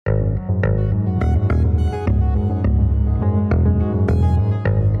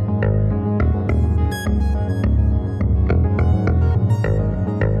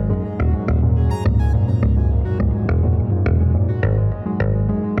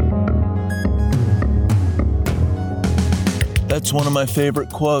That's one of my favorite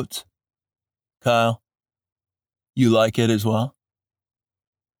quotes. Kyle, you like it as well?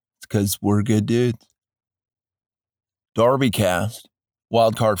 It's because we're good dudes. DarbyCast,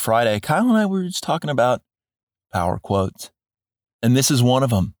 Wildcard Friday. Kyle and I were just talking about power quotes. And this is one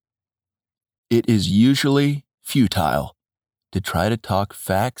of them. It is usually futile to try to talk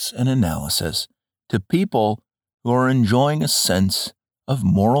facts and analysis to people who are enjoying a sense of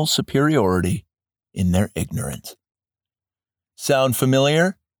moral superiority in their ignorance. Sound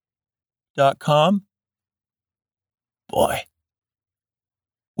familiar? .com? Boy,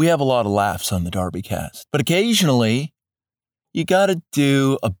 we have a lot of laughs on the DarbyCast, but occasionally you got to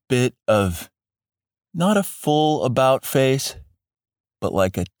do a bit of not a full about face, but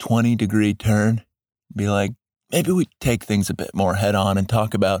like a 20-degree turn. Be like, maybe we take things a bit more head on and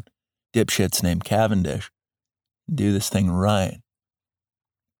talk about dipshits named Cavendish. Do this thing right.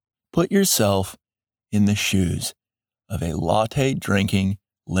 Put yourself in the shoes of a latte-drinking,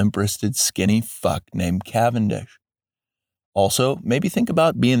 limp-wristed, skinny fuck named Cavendish. Also, maybe think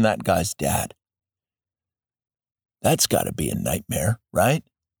about being that guy's dad. That's got to be a nightmare, right?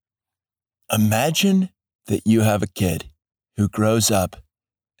 Imagine that you have a kid who grows up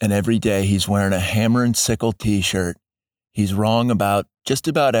and every day he's wearing a hammer and sickle t-shirt. He's wrong about just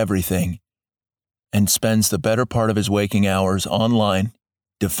about everything and spends the better part of his waking hours online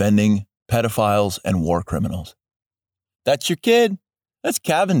defending pedophiles and war criminals. That's your kid. That's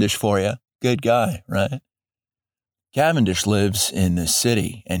Cavendish for you. Good guy, right? Cavendish lives in the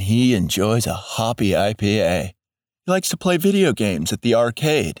city and he enjoys a hoppy IPA. He likes to play video games at the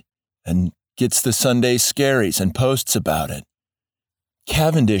arcade and gets the Sunday scaries and posts about it.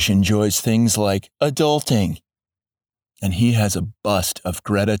 Cavendish enjoys things like adulting. And he has a bust of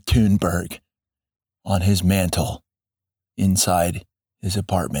Greta Thunberg on his mantle inside his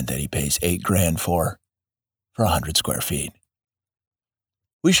apartment that he pays $8,000 for 100 square feet.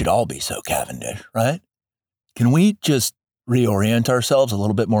 We should all be so Cavendish, right? Can we just reorient ourselves a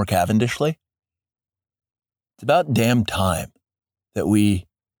little bit more Cavendishly? It's about damn time that we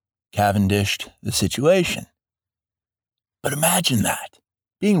Cavendished the situation. But imagine that,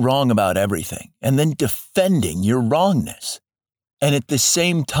 being wrong about everything and then defending your wrongness and at the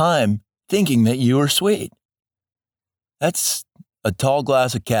same time thinking that you are sweet. That's a tall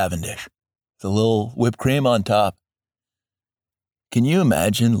glass of Cavendish with a little whipped cream on top. Can you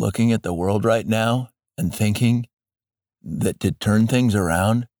imagine looking at the world right now and thinking that to turn things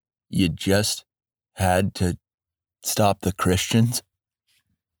around, you just had to stop the Christians?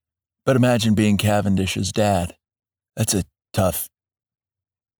 But imagine being Cavendish's dad. That's a tough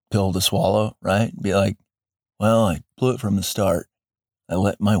pill to swallow, right? Be like, well, I blew it from the start. I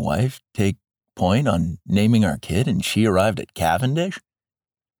let my wife take point on naming our kid and she arrived at Cavendish.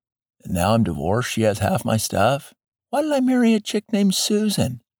 And now I'm divorced. She has half my stuff. Why did I marry a chick named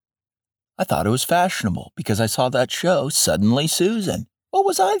Susan? I thought it was fashionable because I saw that show, Suddenly Susan. What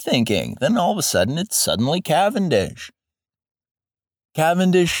was I thinking? Then all of a sudden, it's suddenly Cavendish.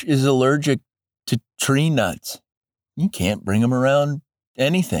 Cavendish is allergic to tree nuts. You can't bring him around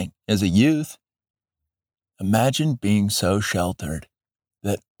anything as a youth. Imagine being so sheltered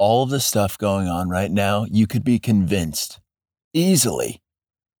that all of the stuff going on right now, you could be convinced easily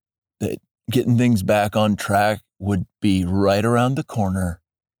that getting things back on track would be right around the corner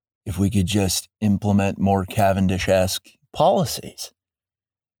if we could just implement more Cavendish-esque policies.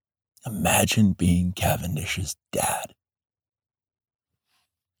 Imagine being Cavendish's dad.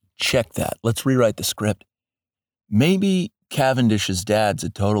 Check that. Let's rewrite the script. Maybe Cavendish's dad's a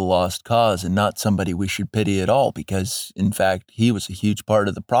total lost cause and not somebody we should pity at all because, in fact, he was a huge part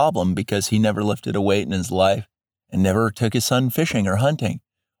of the problem because he never lifted a weight in his life and never took his son fishing or hunting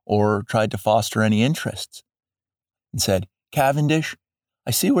or tried to foster any interests and said, Cavendish,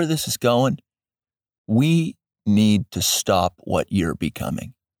 I see where this is going. We need to stop what you're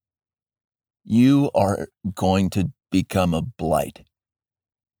becoming. You are going to become a blight.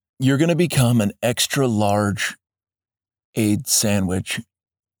 You're going to become an extra large AIDS sandwich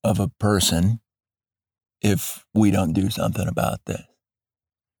of a person if we don't do something about this.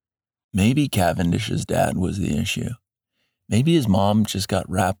 Maybe Cavendish's dad was the issue. Maybe his mom just got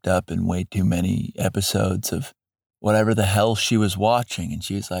wrapped up in way too many episodes of whatever the hell she was watching. And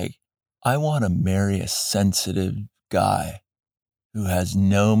she's like, I want to marry a sensitive guy who has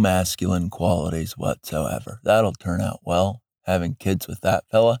no masculine qualities whatsoever. That'll turn out well, having kids with that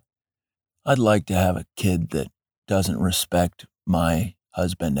fella. I'd like to have a kid that doesn't respect my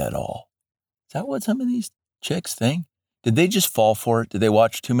husband at all. Is that what some of these chicks think? Did they just fall for it? Did they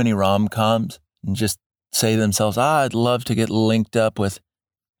watch too many rom-coms and just say to themselves, I'd love to get linked up with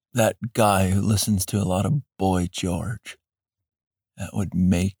that guy who listens to a lot of Boy George? That would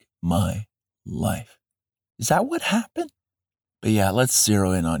make my life. Is that what happened? But yeah, let's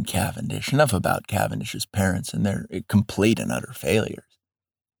zero in on Cavendish. Enough about Cavendish's parents and their complete and utter failures.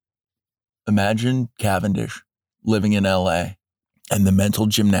 Imagine Cavendish living in LA and the mental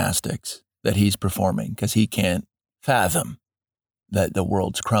gymnastics that he's performing because he can't fathom that the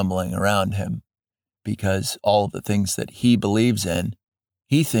world's crumbling around him because all of the things that he believes in,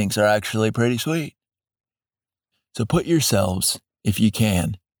 he thinks are actually pretty sweet. So put yourselves, if you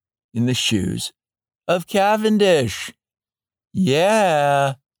can, in the shoes of Cavendish.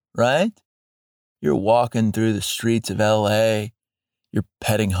 Yeah, right? You're walking through the streets of LA, you're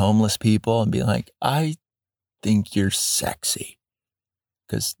petting homeless people and being like, I think you're sexy.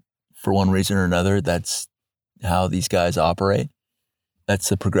 Because for one reason or another, that's how these guys operate. That's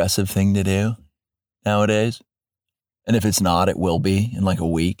the progressive thing to do nowadays. And if it's not, it will be in like a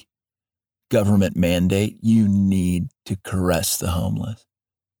week. Government mandate, you need to caress the homeless.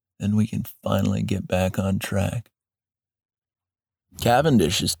 Then we can finally get back on track.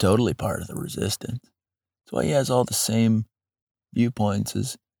 Cavendish is totally part of the resistance. That's why he has all the same viewpoints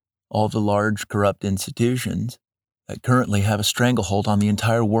as all the large corrupt institutions that currently have a stranglehold on the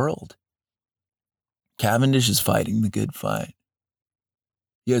entire world. Cavendish is fighting the good fight.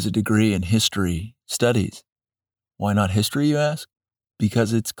 He has a degree in history studies. Why not history, you ask?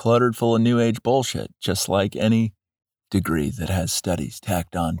 Because it's cluttered full of new age bullshit, just like any degree that has studies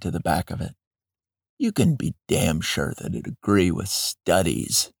tacked on to the back of it. You can be damn sure that a degree with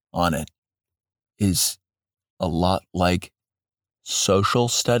studies on it is a lot like social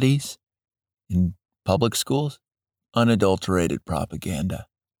studies in public schools, unadulterated propaganda.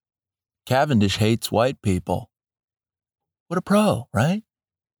 Cavendish hates white people. What a pro, right?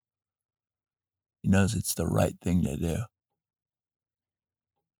 He knows it's the right thing to do.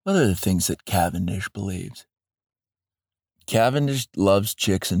 What are the things that Cavendish believes? Cavendish loves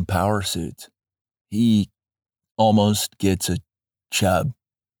chicks in power suits. He almost gets a chub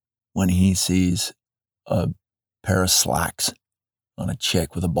when he sees a pair of slacks on a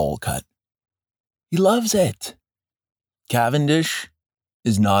chick with a bowl cut. He loves it. Cavendish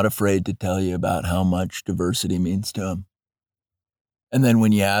is not afraid to tell you about how much diversity means to him. And then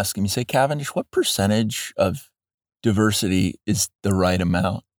when you ask him, you say, Cavendish, what percentage of diversity is the right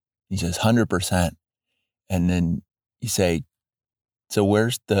amount? He says 100%. And then you say, so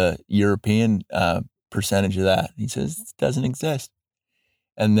where's the European percentage of that? He says, it doesn't exist.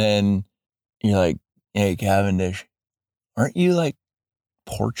 And then you're like, hey, Cavendish, aren't you like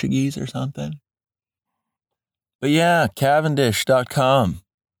Portuguese or something? But yeah, Cavendish.com.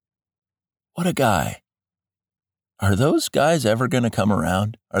 What a guy. Are those guys ever going to come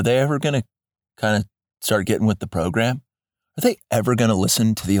around? Are they ever going to kind of start getting with the program? Are they ever going to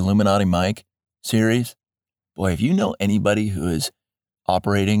listen to the Illuminati Mike series? Boy, if you know anybody who is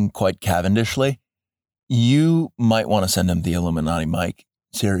operating quite Cavendishly, you might want to send them the Illuminati Mike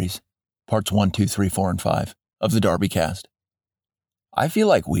series, parts 1, 2, 3, 4, and 5 of the DarbyCast. I feel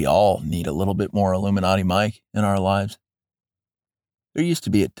like we all need a little bit more Illuminati Mike in our lives. There used to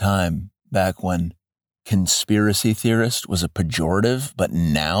be a time back when conspiracy theorist was a pejorative, but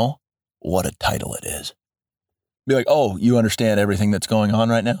now, what a title it is. Be like, oh, you understand everything that's going on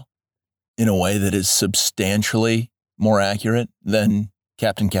right now? In a way that is substantially more accurate than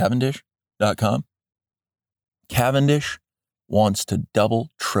CaptainCavendish.com. Cavendish wants to double,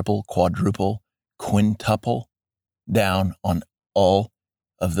 triple, quadruple, quintuple down on all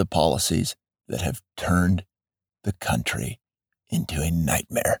of the policies that have turned the country into a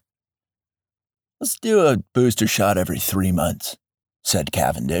nightmare. Let's do a booster shot every 3 months, said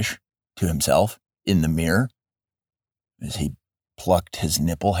Cavendish to himself in the mirror as he plucked his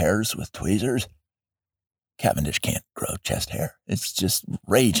nipple hairs with tweezers. Cavendish can't grow chest hair. It's just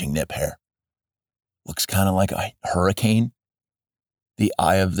raging nip hair. Looks kind of like a hurricane. The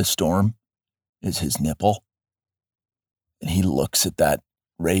eye of the storm is his nipple. And he looks at that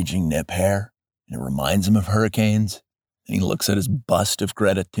raging nip hair, and it reminds him of hurricanes. And he looks at his bust of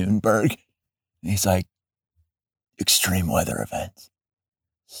Greta Thunberg, and he's like, extreme weather events.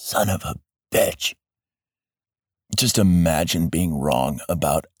 Son of a bitch. Just imagine being wrong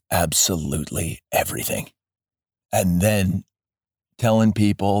about absolutely everything. And then telling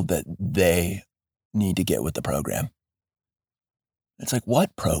people that they need to get with the program. It's like,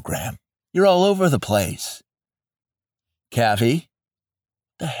 what program? You're all over the place. Cavi, what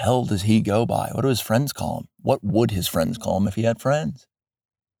the hell does he go by? What do his friends call him? What would his friends call him if he had friends?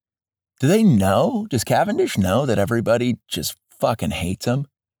 Do they know? Does Cavendish know that everybody just fucking hates him?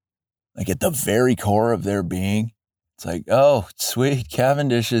 Like at the very core of their being, it's like, oh, sweet,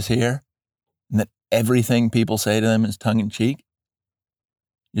 Cavendish is here. And that everything people say to them is tongue in cheek.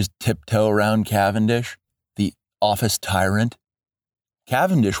 Just tiptoe around Cavendish, the office tyrant.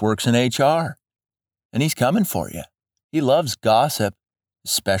 Cavendish works in HR, and he's coming for you. He loves gossip,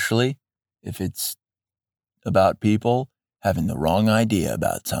 especially if it's about people having the wrong idea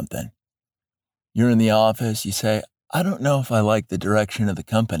about something. You're in the office, you say, I don't know if I like the direction of the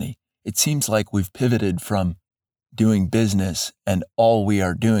company. It seems like we've pivoted from doing business and all we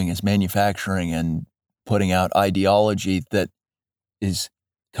are doing is manufacturing and putting out ideology that is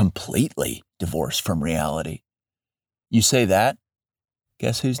completely divorced from reality. You say that,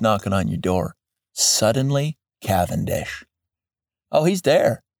 guess who's knocking on your door? Suddenly, Cavendish. Oh, he's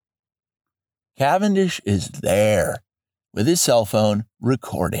there. Cavendish is there with his cell phone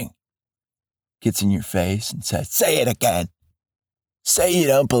recording. Gets in your face and says, say it again. Say you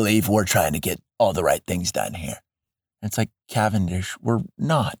don't believe we're trying to get all the right things done here. And it's like, Cavendish, we're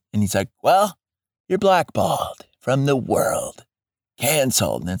not. And he's like, well, you're blackballed from the world.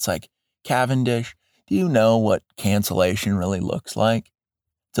 Canceled. And it's like, Cavendish, do you know what cancellation really looks like?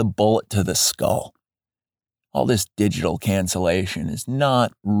 It's a bullet to the skull. All this digital cancellation is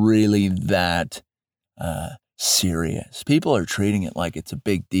not really that serious. People are treating it like it's a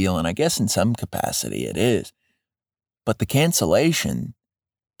big deal, and I guess in some capacity it is. But the cancellation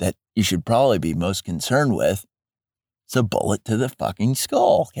that you should probably be most concerned with, it's a bullet to the fucking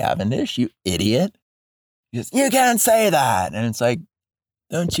skull, Cavendish, you idiot. You can't say that. And it's like,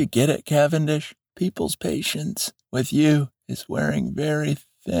 don't you get it, Cavendish? People's patience with you is wearing very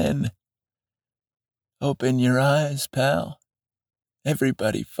thin. Open your eyes, pal.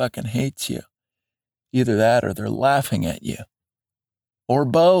 Everybody fucking hates you. Either that or they're laughing at you. Or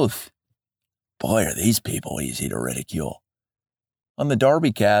both. Boy, are these people easy to ridicule. On the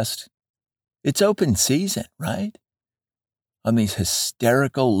DarbyCast, it's open season, right? On these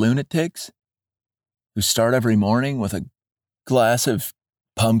hysterical lunatics who start every morning with a glass of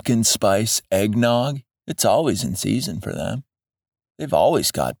pumpkin spice eggnog. It's always in season for them. They've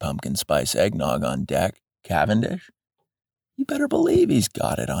always got pumpkin spice eggnog on deck. Cavendish, you better believe he's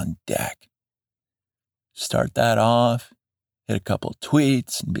got it on deck. Start that off, hit a couple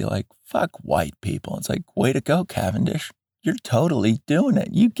tweets and be like, fuck white people. It's like, way to go, Cavendish. You're totally doing it.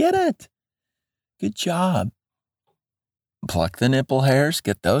 You get it. Good job. Pluck the nipple hairs,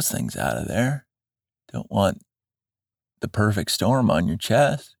 get those things out of there. Don't want the perfect storm on your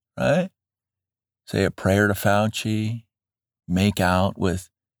chest, right? Say a prayer to Fauci. Make out with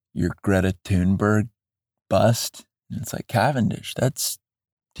your Greta Thunberg bust. And it's like, Cavendish, that's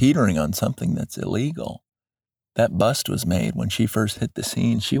teetering on something that's illegal. That bust was made when she first hit the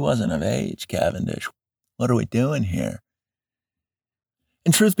scene. She wasn't of age, Cavendish. What are we doing here?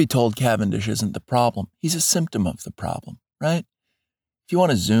 And truth be told, Cavendish isn't the problem. He's a symptom of the problem, right? If you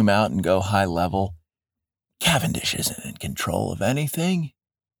want to zoom out and go high level, Cavendish isn't in control of anything.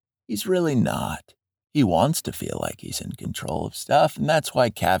 He's really not. He wants to feel like he's in control of stuff, and that's why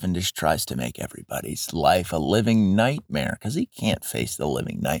Cavendish tries to make everybody's life a living nightmare, because he can't face the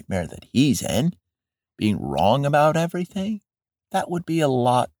living nightmare that he's in. Being wrong about everything, that would be a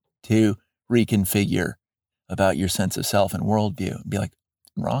lot to reconfigure about your sense of self and worldview. And be like,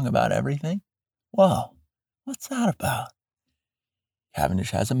 wrong about everything? Whoa, what's that about?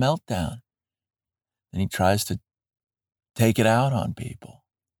 Cavendish has a meltdown, and he tries to take it out on people.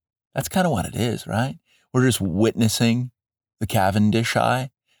 That's kind of what it is, right? We're just witnessing the Cavendish eye.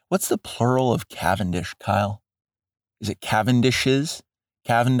 What's the plural of Cavendish, Kyle? Is it Cavendishes?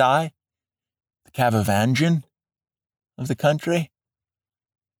 Cavendish? The Cavivangian of the country?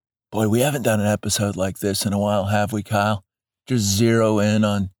 Boy, we haven't done an episode like this in a while, have we, Kyle? Just zero in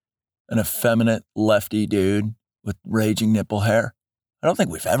on an effeminate lefty dude with raging nipple hair. I don't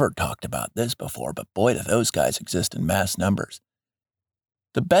think we've ever talked about this before, but boy, do those guys exist in mass numbers.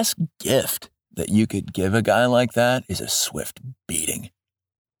 The best gift that you could give a guy like that is a swift beating.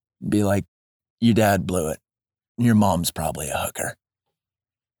 Be like, your dad blew it. Your mom's probably a hooker.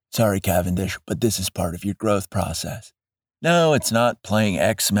 Sorry, Cavendish, but this is part of your growth process. No, it's not playing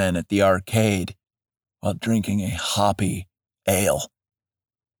X-Men at the arcade while drinking a hoppy ale.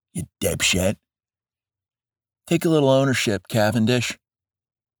 You dipshit. Take a little ownership, Cavendish.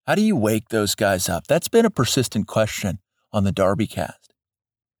 How do you wake those guys up? That's been a persistent question on the DarbyCast.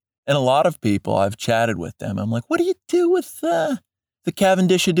 And a lot of people, I've chatted with them. I'm like, what do you do with the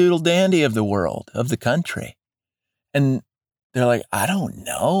Cavendish-a-doodle dandy of the world, of the country? And they're like, I don't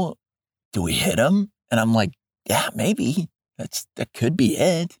know. Do we hit him? And I'm like, yeah, maybe. That could be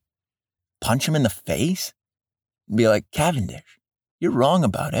it. Punch him in the face and be like, Cavendish, you're wrong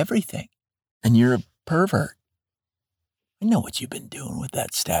about everything. And you're a pervert. I know what you've been doing with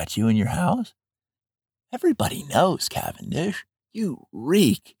that statue in your house. Everybody knows, Cavendish. You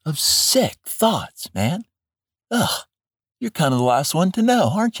reek of sick thoughts, man. Ugh, you're kind of the last one to know,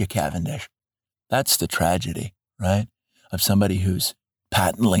 aren't you, Cavendish? That's the tragedy, right? Of somebody who's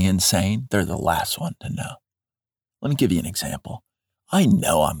patently insane. They're the last one to know. Let me give you an example. I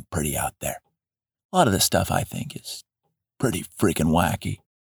know I'm pretty out there. A lot of the stuff I think is pretty freaking wacky,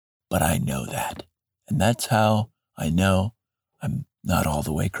 but I know that. And that's how I know I'm not all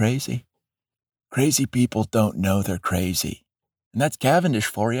the way crazy. Crazy people don't know they're crazy. And that's Cavendish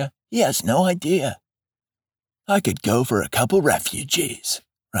for you. He has no idea. I could go for a couple refugees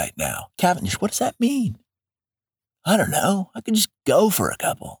right now. Cavendish, what does that mean? I don't know. I could just go for a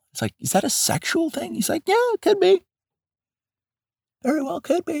couple. It's like, is that a sexual thing? He's like, yeah, it could be. Very well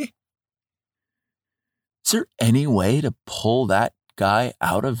could be. Is there any way to pull that guy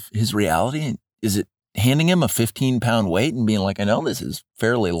out of his reality? And is it handing him a 15-pound weight and being like, I know this is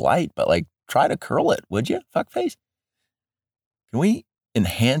fairly light, but like, try to curl it, would you, fuckface? Can we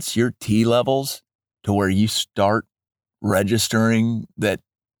enhance your T levels to where you start registering that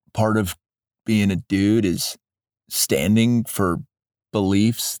part of being a dude is standing for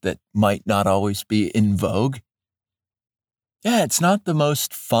beliefs that might not always be in vogue? Yeah, it's not the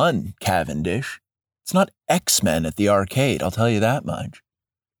most fun, Cavendish. It's not X-Men at the arcade, I'll tell you that much.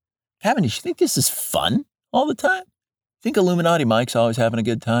 Cavendish, you think this is fun all the time? Think Illuminati Mike's always having a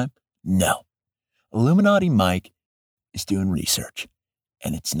good time? No. Illuminati Mike is doing research,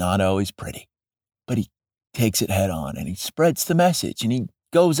 and it's not always pretty. But he takes it head on, and he spreads the message, and he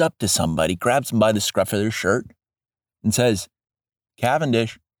goes up to somebody, grabs them by the scruff of their shirt, and says,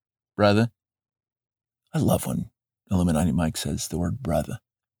 Cavendish, brother. I love when Illuminati Mike says the word brother,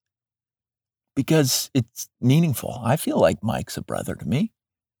 because it's meaningful. I feel like Mike's a brother to me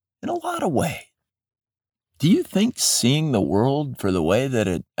in a lot of ways. Do you think seeing the world for the way that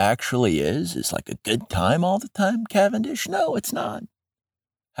it actually is like a good time all the time, Cavendish? No, it's not.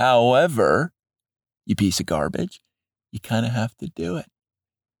 However, you piece of garbage, you kind of have to do it.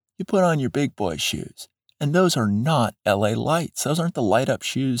 You put on your big boy shoes, and those are not LA Lights. Those aren't the light up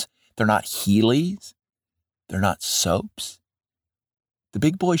shoes. They're not Heelys. They're not soaps. The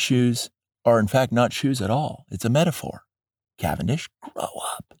big boy shoes are in fact not shoes at all. It's a metaphor. Cavendish, grow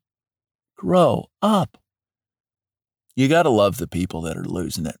up. Grow up. You got to love the people that are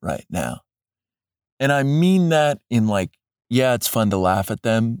losing it right now. And I mean that in like, yeah, it's fun to laugh at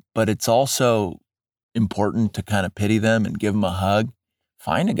them, but it's also important to kind of pity them and give them a hug.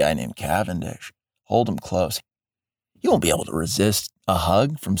 Find a guy named Cavendish. Hold him close. You won't be able to resist a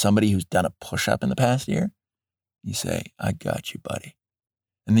hug from somebody who's done a push-up in the past year. You say, I got you, buddy.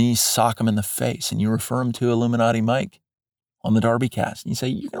 And then you sock him in the face and you refer him to Illuminati Mike on the DarbyCast. And you say,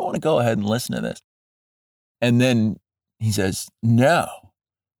 you're going to want to go ahead and listen to this. And then he says, no,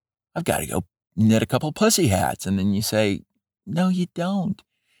 I've got to go knit a couple pussy hats. And then you say, no, you don't.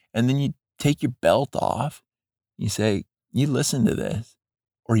 And then you take your belt off. You say, you listen to this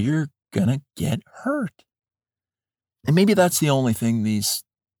or you're going to get hurt. And maybe that's the only thing these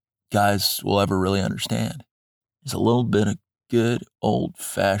guys will ever really understand is a little bit of good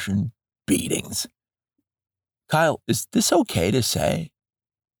old-fashioned beatings. Kyle, is this okay to say?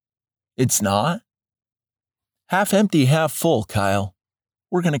 It's not? Half empty, half full, Kyle.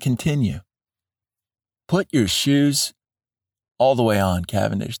 We're going to continue. Put your shoes all the way on,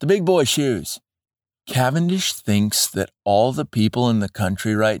 Cavendish. The big boy shoes. Cavendish thinks that all the people in the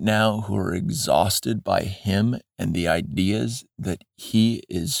country right now who are exhausted by him and the ideas that he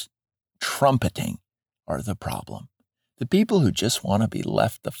is trumpeting are the problem. The people who just want to be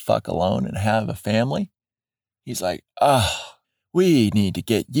left the fuck alone and have a family, he's like, we need to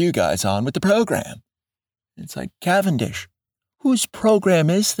get you guys on with the program. It's like, Cavendish, whose program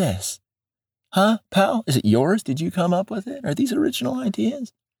is this? Huh, pal? Is it yours? Did you come up with it? Are these original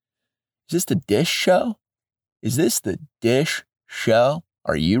ideas? Is this the Dish show? Is this the Dish show?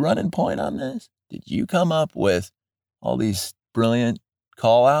 Are you running point on this? Did you come up with all these brilliant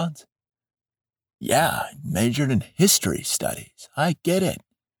call-outs? Yeah, I majored in history studies. I get it.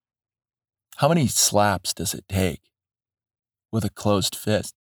 How many slaps does it take with a closed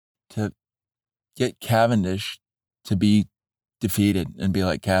fist to get Cavendish to be defeated and be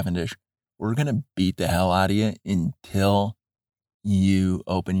like, Cavendish, we're going to beat the hell out of you until you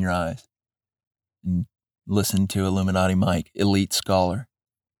open your eyes and listen to Illuminati Mike, elite scholar,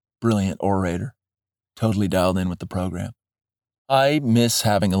 brilliant orator, totally dialed in with the program. I miss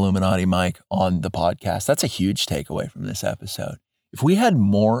having Illuminati Mike on the podcast. That's a huge takeaway from this episode. If we had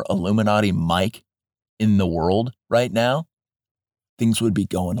more Illuminati Mike in the world right now, things would be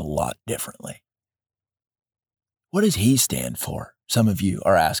going a lot differently. What does he stand for? Some of you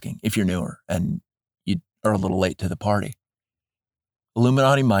are asking if you're newer and you are a little late to the party.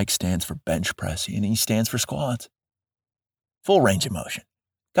 Illuminati Mike stands for bench pressing, and he stands for squats. Full range of motion.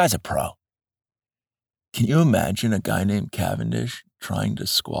 Guy's a pro. Can you imagine a guy named Cavendish trying to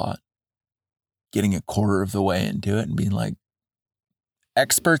squat, getting a quarter of the way into it and being like,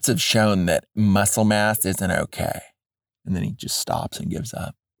 experts have shown that muscle mass isn't okay. And then he just stops and gives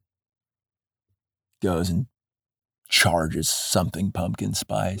up. Goes and charges something pumpkin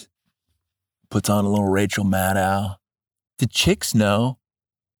spice. Puts on a little Rachel Maddow. Did chicks know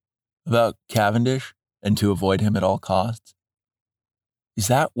about Cavendish and to avoid him at all costs? Is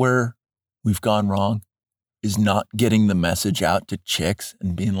that where we've gone wrong? Is not getting the message out to chicks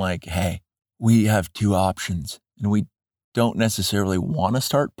and being like, hey, we have two options and we don't necessarily want to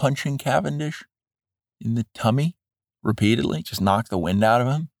start punching Cavendish in the tummy repeatedly, just knock the wind out of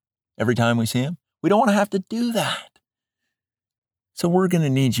him every time we see him. We don't want to have to do that. So we're going to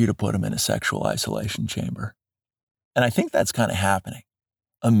need you to put him in a sexual isolation chamber. And I think that's kind of happening.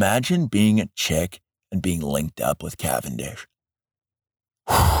 Imagine being a chick and being linked up with Cavendish.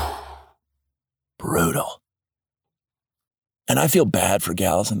 Brutal. And I feel bad for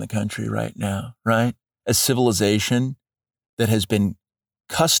gals in the country right now, right? A civilization that has been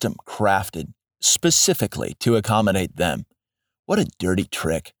custom crafted specifically to accommodate them. What a dirty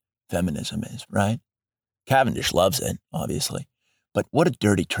trick feminism is, right? Cavendish loves it, obviously. But what a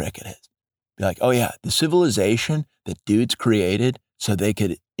dirty trick it is. Be like, oh yeah, the civilization that dudes created so they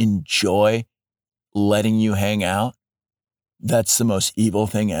could enjoy letting you hang out, that's the most evil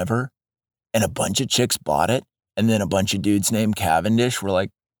thing ever. And a bunch of chicks bought it. And then a bunch of dudes named Cavendish were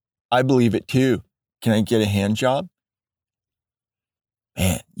like, I believe it too. Can I get a hand job?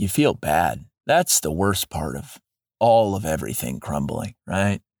 Man, you feel bad. That's the worst part of all of everything crumbling,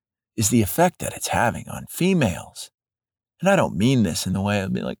 right? Is the effect that it's having on females. And I don't mean this in the way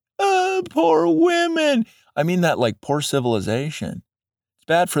of being like, oh, poor women. I mean that like poor civilization. It's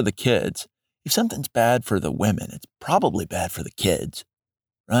bad for the kids. If something's bad for the women, it's probably bad for the kids,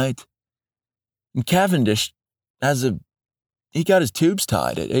 right? And Cavendish, he got his tubes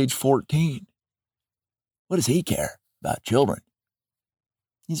tied at age 14. What does he care about children?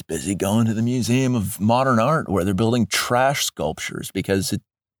 He's busy going to the Museum of Modern Art where they're building trash sculptures because it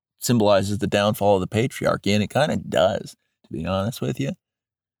symbolizes the downfall of the patriarchy, and it kind of does, to be honest with you.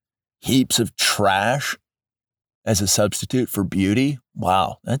 Heaps of trash as a substitute for beauty.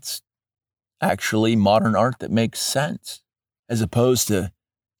 Wow, that's actually modern art that makes sense, as opposed to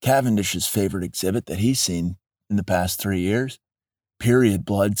Cavendish's favorite exhibit that he's seen in the past 3 years. Period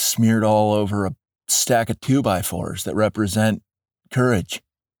blood smeared all over a stack of 2x4s that represent courage.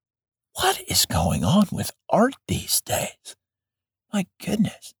 What is going on with art these days? My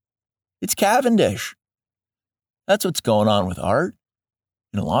goodness. It's Cavendish. That's what's going on with art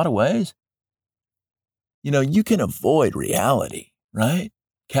in a lot of ways. You know, you can avoid reality, right,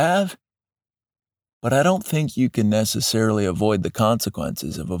 Cav? But I don't think you can necessarily avoid the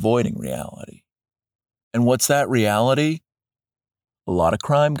consequences of avoiding reality. And what's that reality? A lot of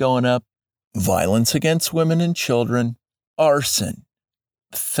crime going up, violence against women and children, arson,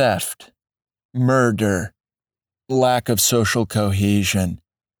 theft, murder, lack of social cohesion,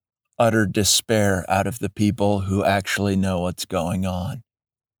 utter despair out of the people who actually know what's going on.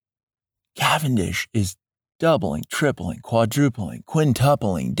 Cavendish is doubling, tripling, quadrupling,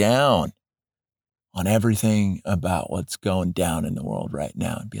 quintupling down on everything about what's going down in the world right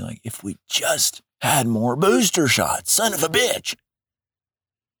now and be like, if we just had more booster shots, son of a bitch.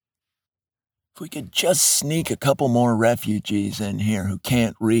 If we could just sneak a couple more refugees in here who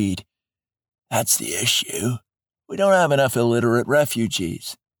can't read, that's the issue. We don't have enough illiterate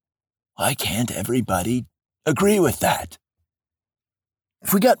refugees. Why can't everybody agree with that?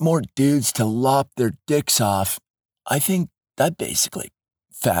 If we got more dudes to lop their dicks off, I think that basically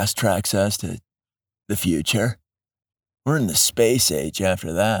fast tracks us to the future. We're in the space age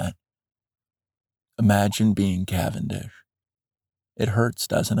after that. Imagine being Cavendish. It hurts,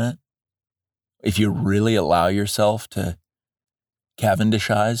 doesn't it? If you really allow yourself to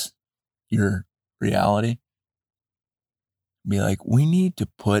Cavendishize your reality, be like, we need to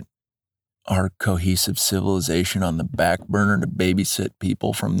put our cohesive civilization on the back burner to babysit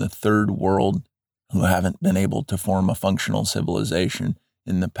people from the third world who haven't been able to form a functional civilization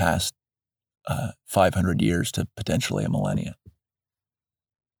in the past 500 years to potentially a millennia.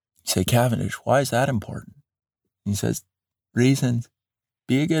 You say, Cavendish, why is that important? He says, reasons.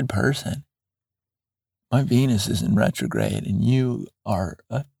 Be a good person. My Venus is in retrograde and you are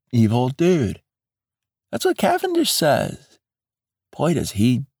an evil dude. That's what Cavendish says. Boy, does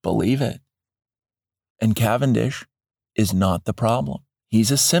he believe it. And Cavendish is not the problem. He's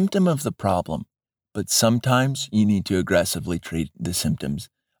a symptom of the problem. But sometimes you need to aggressively treat the symptoms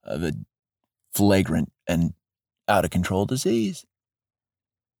of a flagrant and out of control disease.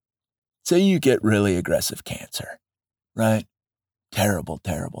 So you get really aggressive cancer, right? Terrible,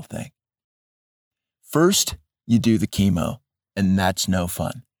 terrible thing. First, you do the chemo, and that's no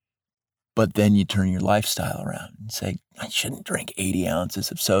fun. But then you turn your lifestyle around and say, I shouldn't drink 80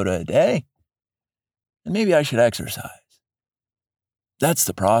 ounces of soda a day. And maybe I should exercise. That's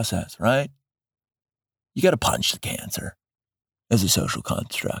the process, right? You got to punch the cancer as a social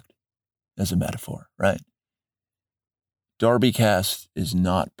construct, as a metaphor, right? DarbyCast is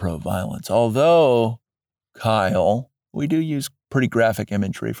not pro-violence, although, Kyle, we do use pretty graphic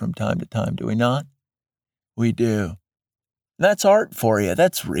imagery from time to time, do we not? We do. That's art for you.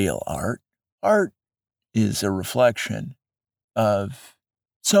 That's real art. Art is a reflection of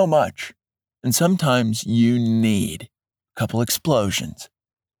so much. And sometimes you need a couple explosions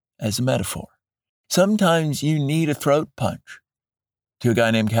as a metaphor. Sometimes you need a throat punch to a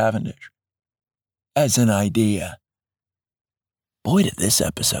guy named Cavendish as an idea. Boy, did this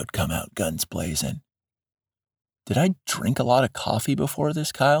episode come out guns blazing. Did I drink a lot of coffee before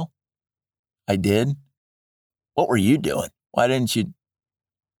this, Kyle? I did? What were you doing? Why didn't you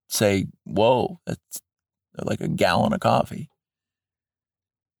say, whoa, that's like a gallon of coffee?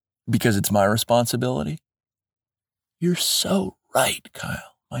 Because it's my responsibility? You're so right,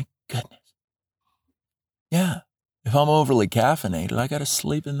 Kyle. My goodness. Yeah, if I'm overly caffeinated, I got to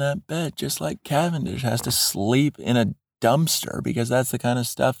sleep in that bed, just like Cavendish has to sleep in a dumpster because that's the kind of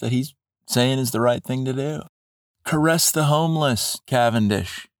stuff that he's saying is the right thing to do. Caress the homeless,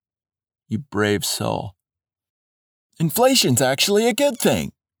 Cavendish. You brave soul. Inflation's actually a good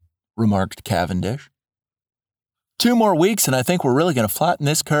thing, remarked Cavendish. 2 more weeks and I think we're really going to flatten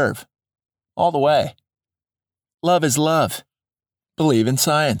this curve. All the way. Love is love. Believe in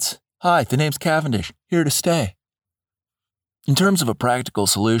science. Hi, the name's Cavendish. Here to stay. In terms of a practical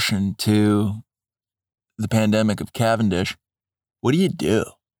solution to the pandemic of Cavendish, what do? Do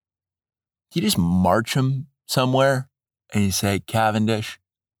you just march him somewhere and you say, Cavendish,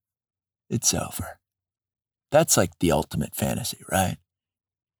 it's over? That's like the ultimate fantasy, right?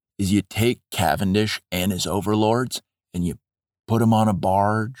 Is you take Cavendish and his overlords and you put them on a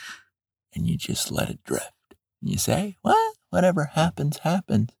barge and you just let it drift. And you say, well, whatever happens,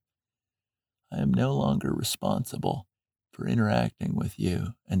 happens. I am no longer responsible for interacting with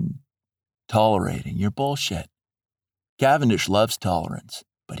you and tolerating your bullshit. Cavendish loves tolerance,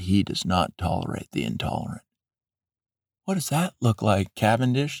 but he does not tolerate the intolerant. What does that look like,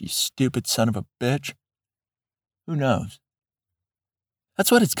 Cavendish, you stupid son of a bitch? Who knows?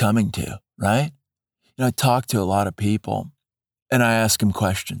 That's what it's coming to, right? I talk to a lot of people and I ask them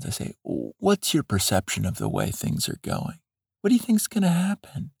questions. I say, what's your perception of the way things are going? What do you think's going to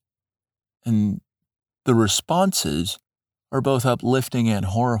happen? And the responses are both uplifting and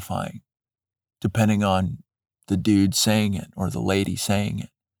horrifying, depending on the dude saying it or the lady saying it.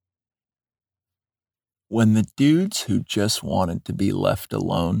 When the dudes who just wanted to be left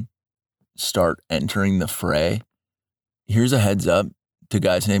alone start entering the fray, here's a heads up to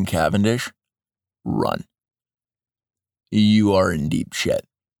guys named Cavendish, run. You are in deep shit.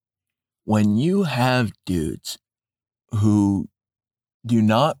 When you have dudes who do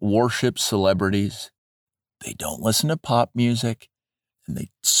not worship celebrities, they don't listen to pop music, and they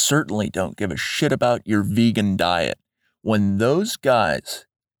certainly don't give a shit about your vegan diet. When those guys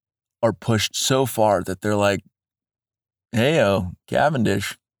are pushed so far that they're like, hey,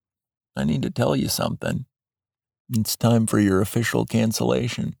 Cavendish, I need to tell you something. It's time for your official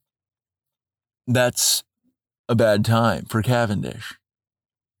cancellation. That's a bad time for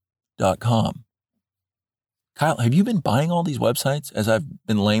Cavendish.com. Kyle, have you been buying all these websites as I've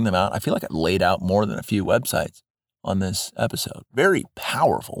been laying them out? I feel like I've laid out more than a few websites on this episode. Very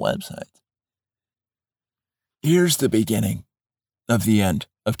powerful websites. Here's the beginning of the end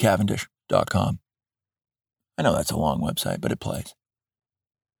of Cavendish.com. I know that's a long website, but it plays.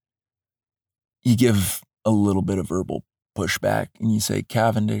 You give a little bit of verbal pushback and you say,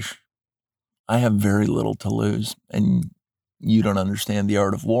 Cavendish, I have very little to lose, and you don't understand the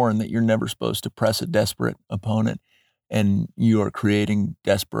art of war and that you're never supposed to press a desperate opponent, and you are creating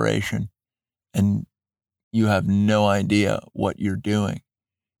desperation, and you have no idea what you're doing.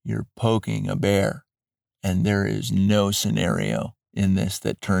 You're poking a bear, and there is no scenario in this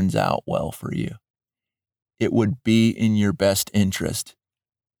that turns out well for you. It would be in your best interest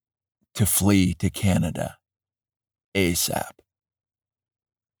to flee to Canada ASAP.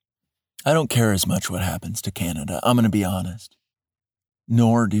 I don't care as much what happens to Canada, I'm going to be honest.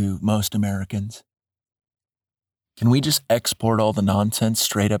 Nor do most Americans. Can we just export all the nonsense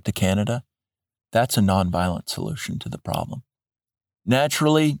straight up to Canada? That's a nonviolent solution to the problem.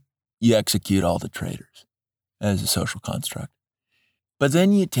 Naturally, you execute all the traitors as a social construct. But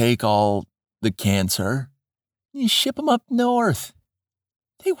then you take all the cancer, you ship them up north.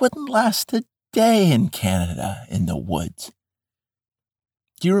 They wouldn't last a day in Canada in the woods.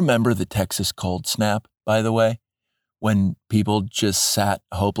 Do you remember the Texas cold snap, by the way? When people just sat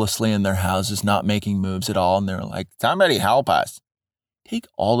hopelessly in their houses, not making moves at all, and they're like, somebody help us. Take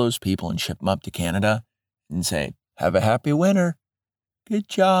all those people and ship them up to Canada and say, have a happy winter. Good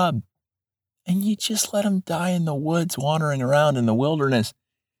job. And you just let them die in the woods, wandering around in the wilderness.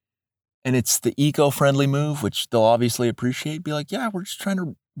 And it's the eco-friendly move, which they'll obviously appreciate. Be like, yeah, we're just trying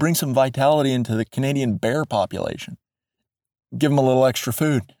to bring some vitality into the Canadian bear population. Give them a little extra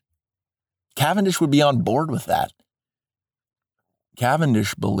food. Cavendish would be on board with that.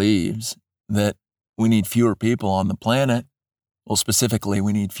 Cavendish believes that we need fewer people on the planet. Well, specifically,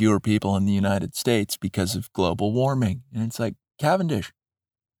 we need fewer people in the United States because of global warming. And it's like, Cavendish,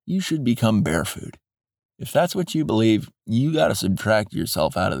 you should become bear food. If that's what you believe, you got to subtract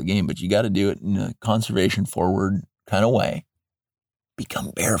yourself out of the game, but you got to do it in a conservation-forward kind of way.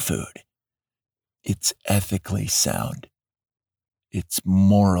 Become bear food. It's ethically sound. It's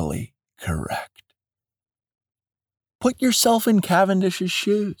morally correct. Put yourself in Cavendish's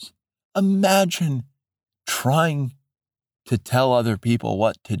shoes. Imagine trying to tell other people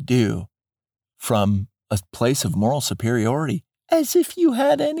what to do from a place of moral superiority, as if you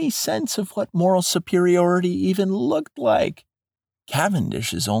had any sense of what moral superiority even looked like.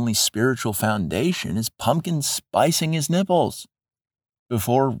 Cavendish's only spiritual foundation is pumpkin spicing his nipples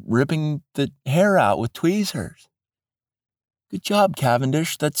before ripping the hair out with tweezers. Good job,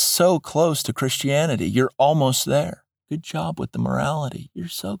 Cavendish. That's so close to Christianity. You're almost there. Good job with the morality. You're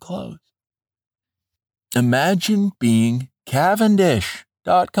so close. Imagine being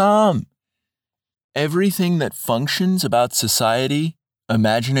Cavendish.com. Everything that functions about society,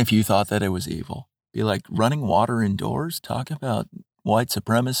 imagine if you thought that it was evil. Be like running water indoors, talk about white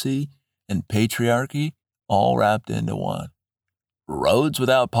supremacy and patriarchy, all wrapped into one. Roads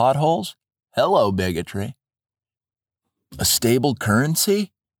without potholes? Hello, bigotry. A stable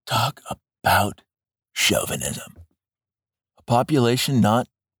currency? Talk about chauvinism. A population not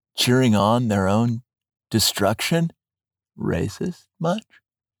cheering on their own destruction? Racist much?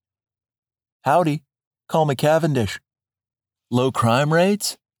 Howdy, call me Cavendish. Low crime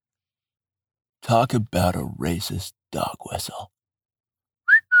rates? Talk about a racist dog whistle.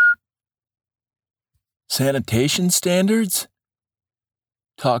 Sanitation standards?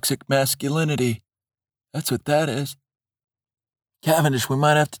 Toxic masculinity. That's what that is. Cavendish, we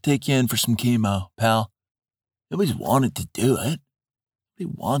might have to take you in for some chemo, pal. Nobody's wanted to do it.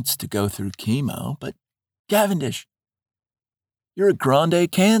 Nobody wants to go through chemo, but Cavendish, you're a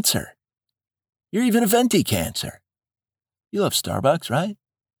grande cancer. You're even a venti cancer. You love Starbucks, right?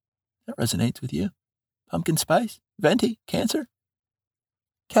 That resonates with you. Pumpkin spice, venti, cancer.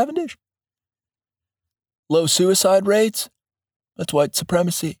 Cavendish. Low suicide rates? That's white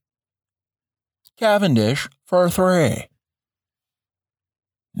supremacy. Cavendish for 3.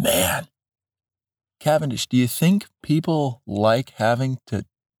 Man. Cavendish, do you think people like having to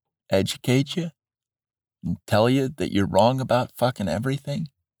educate you and tell you that you're wrong about fucking everything?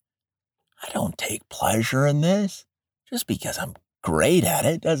 I don't take pleasure in this. Just because I'm great at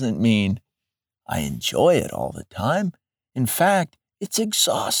it doesn't mean I enjoy it all the time. In fact, it's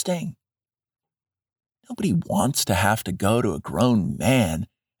exhausting. Nobody wants to have to go to a grown man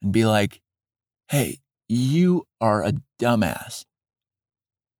and be like, hey, you are a dumbass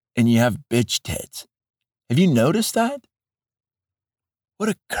and you have bitch tits. Have you noticed that? What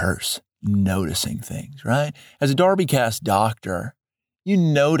a curse, noticing things, right? As a DarbyCast doctor, you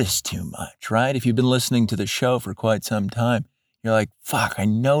notice too much, right? If you've been listening to the show for quite some time, you're like, fuck, I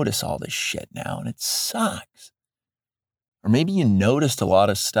notice all this shit now and it sucks. Or maybe you noticed a lot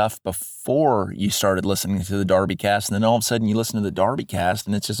of stuff before you started listening to the DarbyCast, and then all of a sudden you listen to the DarbyCast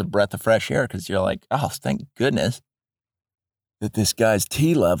and it's just a breath of fresh air because you're like, oh, thank goodness that this guy's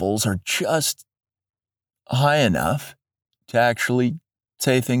T levels are just high enough to actually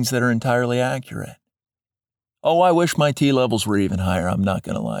say things that are entirely accurate. Oh, I wish my T levels were even higher. I'm not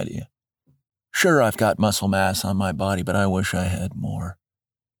going to lie to you. Sure, I've got muscle mass on my body, but I wish I had more.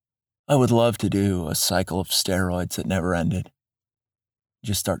 I would love to do a cycle of steroids that never ended.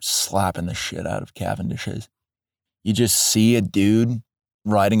 Just start slapping the shit out of Cavendishes. You just see a dude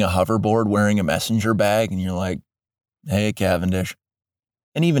riding a hoverboard wearing a messenger bag, and you're like, hey, Cavendish.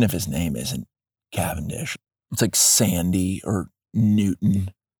 And even if his name isn't Cavendish, it's like Sandy or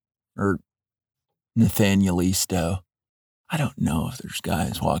Newton or Nathaniel Easto. I don't know if there's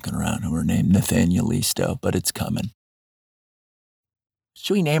guys walking around who are named Nathanielisto, but it's coming.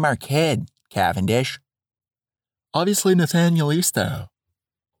 Should we name our kid Cavendish? Obviously Nathanielisto.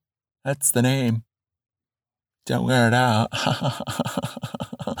 That's the name. Don't wear it out.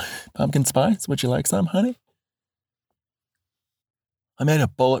 Pumpkin spice, would you like some, honey? I made a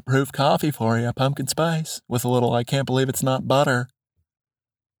bulletproof coffee for you, pumpkin spice, with a little I can't believe it's not butter.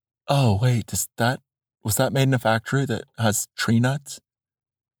 Oh, wait, was that made in a factory that has tree nuts?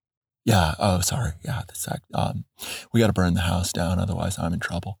 Yeah, oh, sorry. Yeah, we got to burn the house down, otherwise I'm in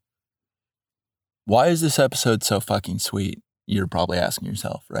trouble. Why is this episode so fucking sweet? You're probably asking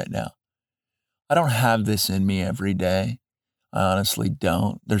yourself right now. I don't have this in me every day. I honestly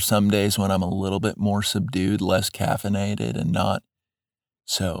don't. There's some days when I'm a little bit more subdued, less caffeinated, and not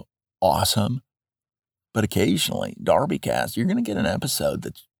so awesome. But occasionally, DarbyCast, you're going to get an episode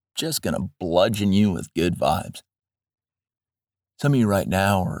that's just going to bludgeon you with good vibes. Some of you right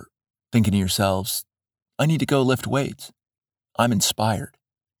now are thinking to yourselves, I need to go lift weights. I'm inspired.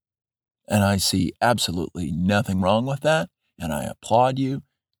 And I see absolutely nothing wrong with that, and I applaud you.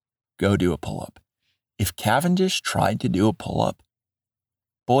 Go do a pull-up. If Cavendish tried to do a pull-up,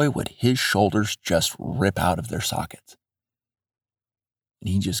 boy, would his shoulders just rip out of their sockets. And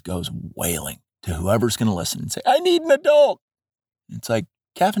he just goes wailing to whoever's going to listen and say, I need an adult. And it's like,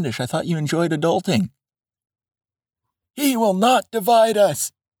 Cavendish, I thought you enjoyed adulting. He will not divide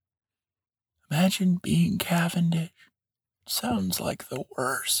us. Imagine being Cavendish. Sounds like the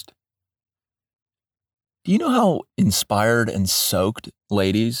worst. Do you know how inspired and soaked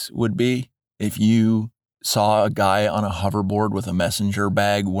ladies would be if you saw a guy on a hoverboard with a messenger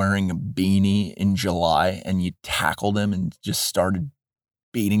bag wearing a beanie in July and you tackled him and just started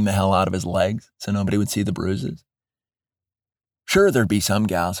beating the hell out of his legs so nobody would see the bruises? Sure, there'd be some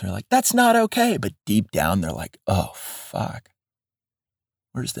gals who are like, that's not okay. But deep down, they're like, oh, fuck.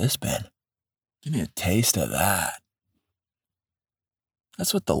 Where's this been? Give me a taste of that.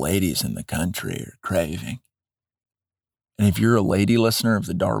 That's what the ladies in the country are craving. And if you're a lady listener of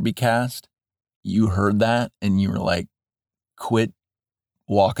the DarbyCast, you heard that and you were like, quit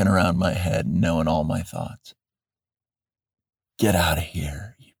walking around my head knowing all my thoughts. Get out of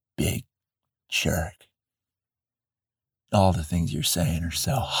here, you big jerk. All the things you're saying are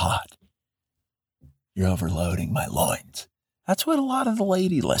so hot. You're overloading my loins. That's what a lot of the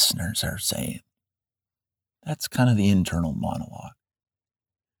lady listeners are saying. That's kind of the internal monologue.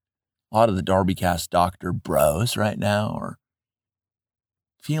 A lot of the DarbyCast doctor bros right now are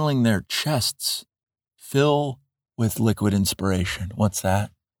feeling their chests fill with liquid inspiration. What's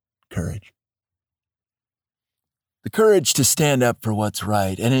that? Courage. The courage to stand up for what's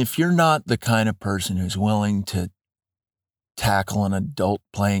right. And if you're not the kind of person who's willing to tackle an adult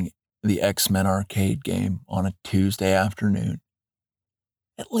playing the X-Men arcade game on a Tuesday afternoon,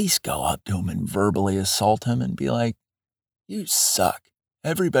 at least go up to him and verbally assault him and be like, you suck.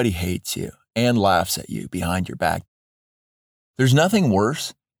 Everybody hates you and laughs at you behind your back. There's nothing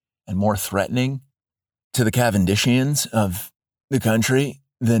worse and more threatening to the Cavendishians of the country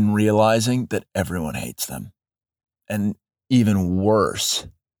than realizing that everyone hates them. And even worse,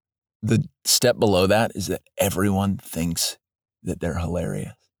 the step below that is that everyone thinks that they're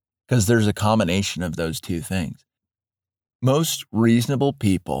hilarious. Because there's a combination of those two things. Most reasonable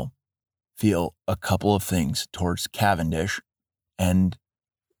people feel a couple of things towards Cavendish and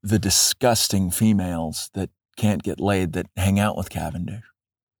the disgusting females that can't get laid that hang out with Cavendish.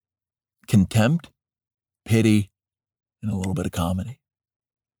 Contempt, pity, and a little bit of comedy.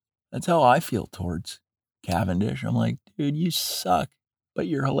 That's how I feel towards Cavendish. I'm like, dude, you suck, but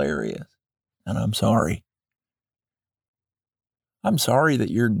you're hilarious. And I'm sorry. I'm sorry that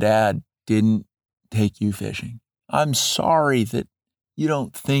your dad didn't take you fishing. I'm sorry that you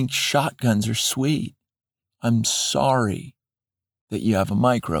don't think shotguns are sweet. I'm sorry that you have a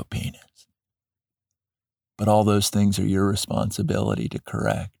micro penis. But all those things are your responsibility to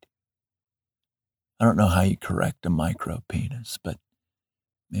correct. I don't know how you correct a micro penis, but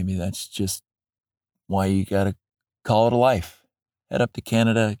maybe that's just why you gotta call it a life. Head up to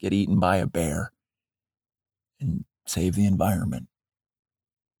Canada, get eaten by a bear, and save the environment.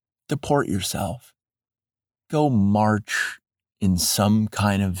 Deport yourself. Go march in some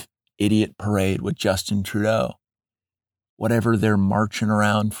kind of idiot parade with Justin Trudeau. Whatever they're marching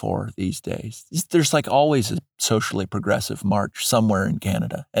around for these days. There's like always a socially progressive march somewhere in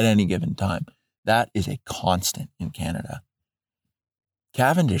Canada at any given time. That is a constant in Canada.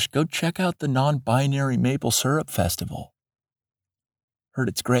 Cavendish, go check out the non-binary maple syrup festival. Heard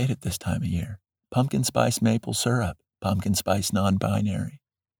it's great at this time of year. Pumpkin spice maple syrup, pumpkin spice non-binary.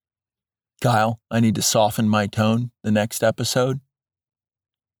 Kyle, I need to soften my tone the next episode.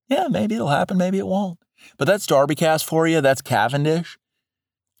 Yeah, maybe it'll happen, maybe it won't. But that's DarbyCast for you. That's Cavendish.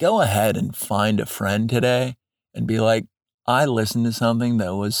 Go ahead and find a friend today and be like, I listened to something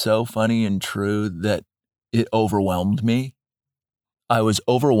that was so funny and true that it overwhelmed me. I was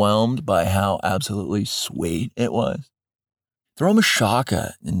overwhelmed by how absolutely sweet it was. Throw him a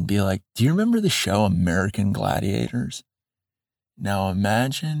shaka and be like, do you remember the show American Gladiators? Now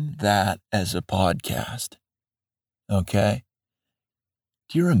imagine that as a podcast. Okay?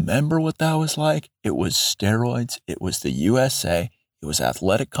 Do you remember what that was like? It was steroids, it was the USA, it was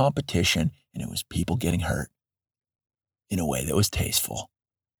athletic competition, and it was people getting hurt in a way that was tasteful.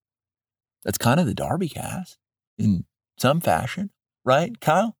 That's kind of the DarbyCast in some fashion, right,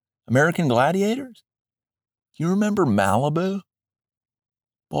 Kyle? American Gladiators? Do you remember Malibu?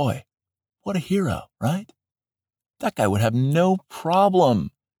 Boy, what a hero, right? That guy would have no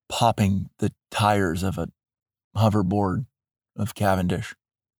problem popping the tires of a hoverboard of Cavendish.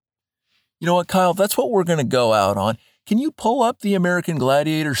 You know what, Kyle? That's what we're going to go out on. Can you pull up the American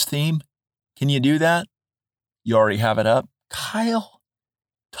Gladiators theme? Can you do that? You already have it up? Kyle,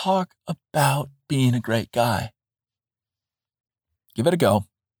 talk about being a great guy. Give it a go.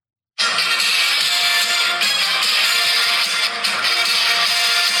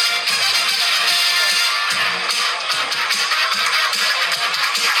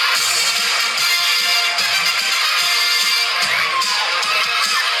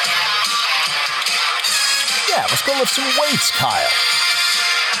 Yeah, let's go lift some weights, Kyle.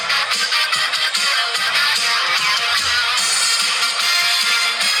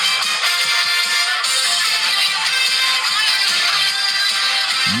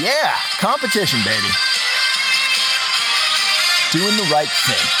 Yeah, competition, baby. Doing the right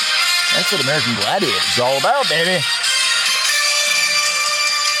thing. That's what American Gladiators is all about, baby.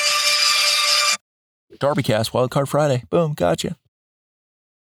 DarbyCast, Wildcard Friday. Boom, gotcha.